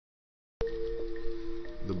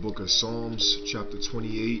the book of Psalms, chapter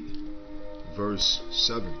 28, verse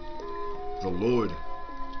 7. The Lord,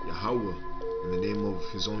 Yahawah, in the name of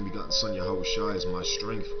his only begotten Son, YAHAWASHI, is my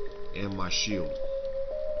strength and my shield.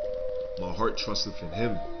 My heart trusteth in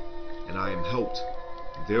him, and I am helped.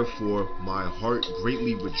 Therefore my heart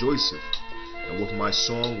greatly rejoiceth, and with my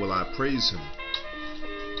song will I praise him.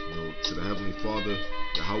 To the Heavenly Father,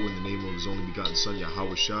 Yahawah, in the name of his only begotten Son,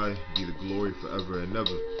 YAHAWASHI, be the glory forever and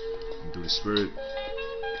ever. And through the Spirit,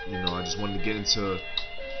 I just wanted to get into,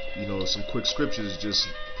 some quick scriptures, just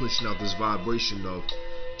pushing out this vibration of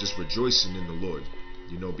just rejoicing in the Lord.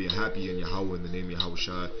 Being happy in Yahawah, in the name of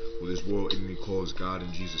YAHAWASHI, who this world ignorantly calls God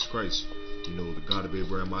and Jesus Christ. The God of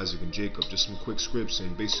Abraham, Isaac, and Jacob. Just some quick scripts,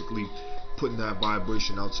 and basically putting that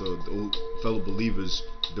vibration out to the fellow believers,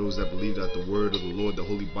 those that believe that the word of the Lord, the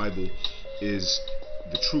Holy Bible, is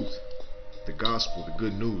the truth, the gospel, the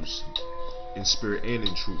good news, in spirit and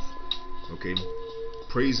in truth. Okay,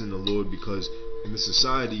 praising the Lord, because in this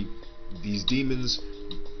society, these demons,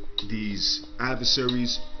 these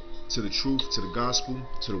adversaries to the truth, to the gospel,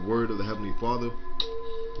 to the word of the Heavenly Father,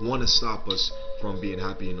 want to stop us from being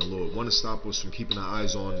happy in the Lord, want to stop us from keeping our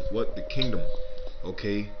eyes on what? The kingdom,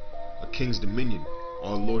 okay? A king's dominion,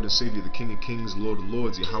 our Lord and Savior, the King of Kings, Lord of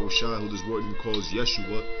Lords, YAHAWASHI, who this word calls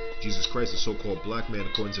Yeshua, Jesus Christ, the so-called black man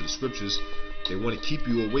according to the scriptures. They want to keep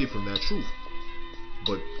you away from that truth.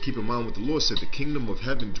 But keep in mind what the Lord said, the kingdom of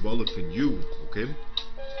heaven dwelleth in you, okay?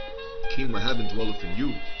 The kingdom of heaven dwelleth in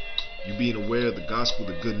you. You being aware of the gospel,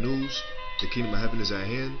 the good news, the kingdom of heaven is at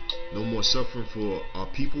hand. No more suffering for our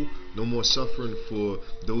people. No more suffering for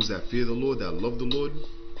those that fear the Lord, that love the Lord.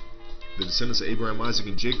 The descendants of Abraham, Isaac,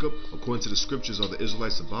 and Jacob, according to the scriptures, are the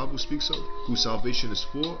Israelites the Bible speaks of, whose salvation is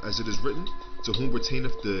for, as it is written, to whom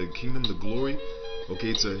pertaineth the kingdom, the glory,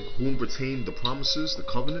 okay, to whom pertain the promises, the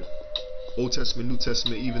covenant, Old Testament, New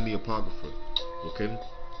Testament, even the Apocrypha, okay?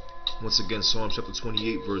 Once again, Psalm chapter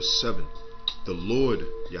 28, verse 7. The Lord,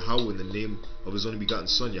 Yahawah, in the name of his only begotten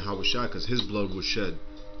Son, YAHAWASHI, because his blood was shed,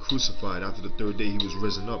 crucified, after the third day he was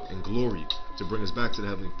risen up in glory to bring us back to the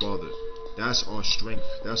Heavenly Father. That's our strength,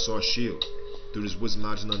 that's our shield. Through this wisdom,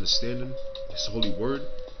 knowledge, and understanding, his holy word,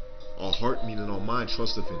 our heart, meaning our mind,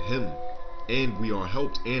 trusteth in him, and we are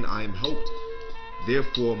helped, and I am helped.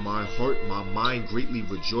 Therefore my heart, my mind greatly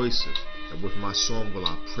rejoiceth, and with my song will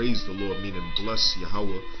I praise the Lord, meaning bless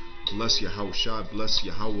Yahawah, bless YAHAWASHI, bless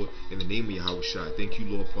Yahawah, in the name of YAHAWASHI. Thank you,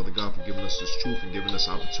 Lord, Father God, for giving us this truth and giving us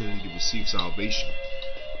opportunity to receive salvation.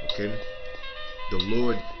 Okay? The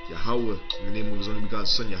Lord, Yahawah, in the name of his only begotten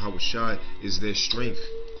Son, YAHAWASHI, is their strength,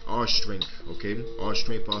 our strength, okay? Our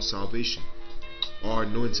strength, our salvation, our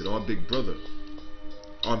anointed, our big brother,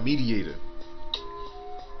 our mediator,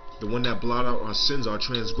 the one that blot out our sins, our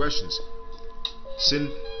transgressions.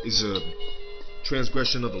 Sin is a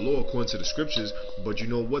transgression of the law according to the scriptures, but you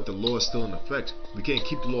know what? The law is still in effect. We can't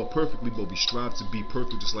keep the law perfectly, but we strive to be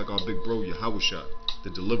perfect, just like our big bro YAHAWASHI, the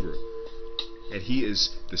deliverer. And he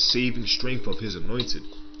is the saving strength of his anointed,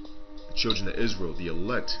 the children of Israel, the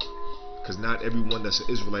elect. Because not everyone that's an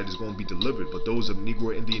Israelite is going to be delivered, but those of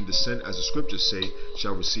Negro Indian descent, as the scriptures say,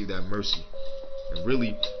 shall receive that mercy. And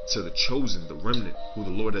really, to the chosen, the remnant, who the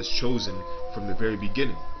Lord has chosen from the very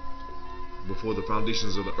beginning, before the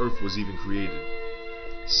foundations of the earth was even created.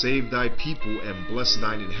 Save thy people and bless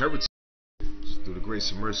thine inheritance. Through the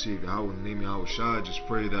grace and mercy of Yahawah, in the name of YAHAWASHI, I just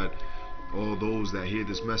pray that all those that hear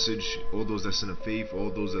this message, all those that's in the faith, all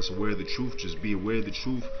those that's aware of the truth, just be aware of the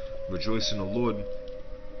truth, rejoice in the Lord.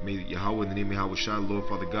 May Yahawah, in the name of YAHAWASHI, Lord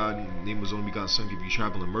Father God, in the name of his only begotten Son, give you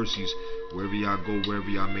traveling mercies wherever y'all go, wherever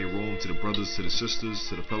y'all may roam, to the brothers, to the sisters,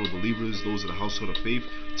 to the fellow believers, those of the household of faith,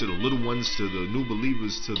 to the little ones, to the new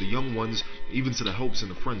believers, to the young ones, even to the helps and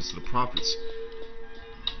the friends, to the prophets,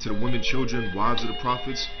 to the women, children, wives of the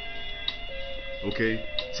prophets, okay,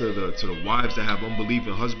 to the wives that have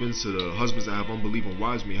unbelieving husbands, to the husbands that have unbelieving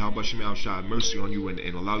wives. May YAHAWASHI have mercy on you and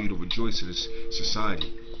allow you to rejoice in this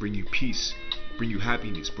society, bring you peace, bring you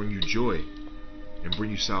happiness, bring you joy, and bring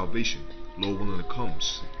you salvation. Lord willing, it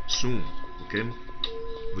comes soon, okay?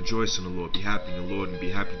 Rejoice in the Lord, be happy in the Lord, and be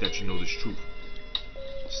happy that you know this truth.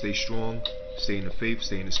 Stay strong, stay in the faith,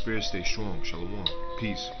 stay in the spirit, stay strong. Shalom.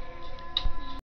 Peace.